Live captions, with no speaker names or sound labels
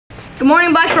Good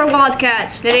morning, Blacksburg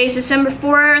Wildcats. Today is December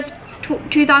 4th,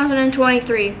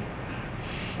 2023.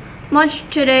 Lunch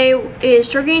today is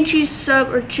turkey and cheese sub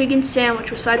or chicken sandwich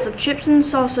with sides of chips and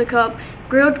salsa cup,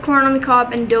 grilled corn on the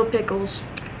cob, and dill pickles.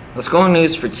 The school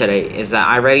news for today is that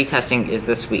iReady testing is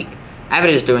this week. Avid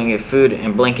is doing a food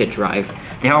and blanket drive.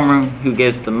 The homeroom who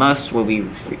gives the most will be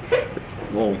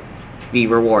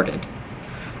rewarded.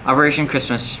 Operation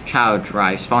Christmas Child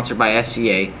Drive, sponsored by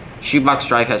FCA, Shoebox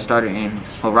Drive has started and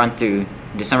will run through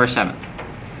December 7th.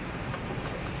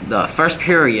 The first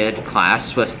period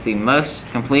class with the most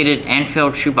completed and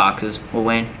filled shoeboxes will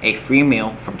win a free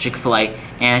meal from Chick-fil-A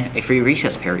and a free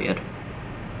recess period.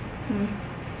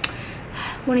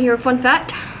 Want to hear a fun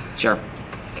fact? Sure.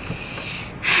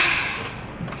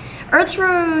 Earth's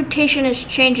rotation is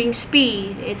changing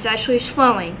speed. It's actually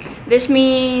slowing. This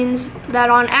means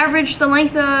that on average the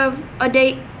length of a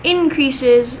day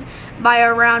increases by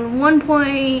around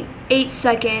 1.8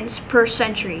 seconds per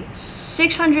century.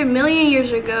 600 million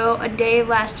years ago, a day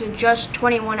lasted just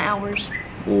 21 hours.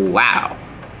 Wow.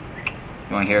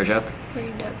 You want to hear a joke? Very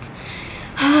in depth.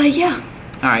 Yeah.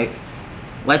 Alright.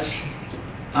 Let's...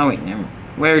 Oh wait, never.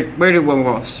 Where do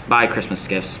werewolves buy Christmas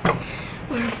gifts?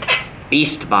 Where?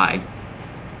 Beast Buy.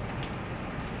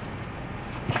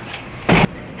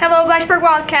 Hello, Blacksburg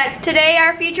Wildcats. Today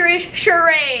our feature is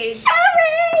charades. Charades!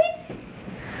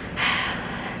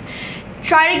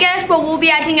 Try to guess, but we'll be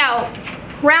acting out.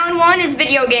 Round one is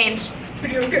video games.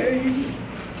 Video games.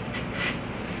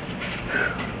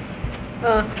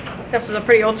 This is a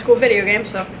pretty old school video game,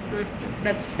 so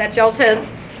that's y'all's hint.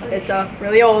 It's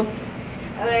really old.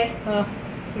 Okay. Let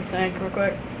me think real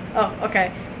quick. Oh,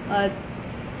 okay.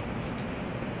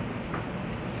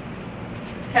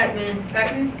 Pac-Man. You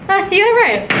got it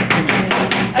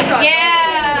right.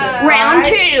 Yeah. Round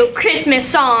two, Christmas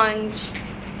songs.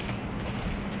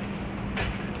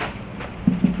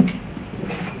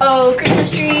 Oh,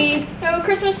 Christmas tree. Oh,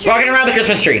 Christmas tree. Walking around the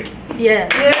Christmas tree. Yeah.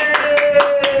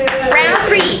 Round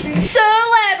three,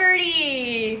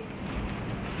 celebrity.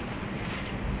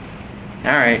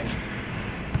 Alright.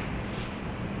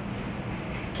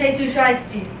 K2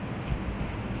 Shiesty.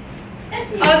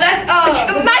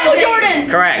 Michael Jordan.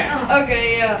 Correct.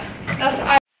 Okay, yeah.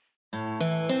 That's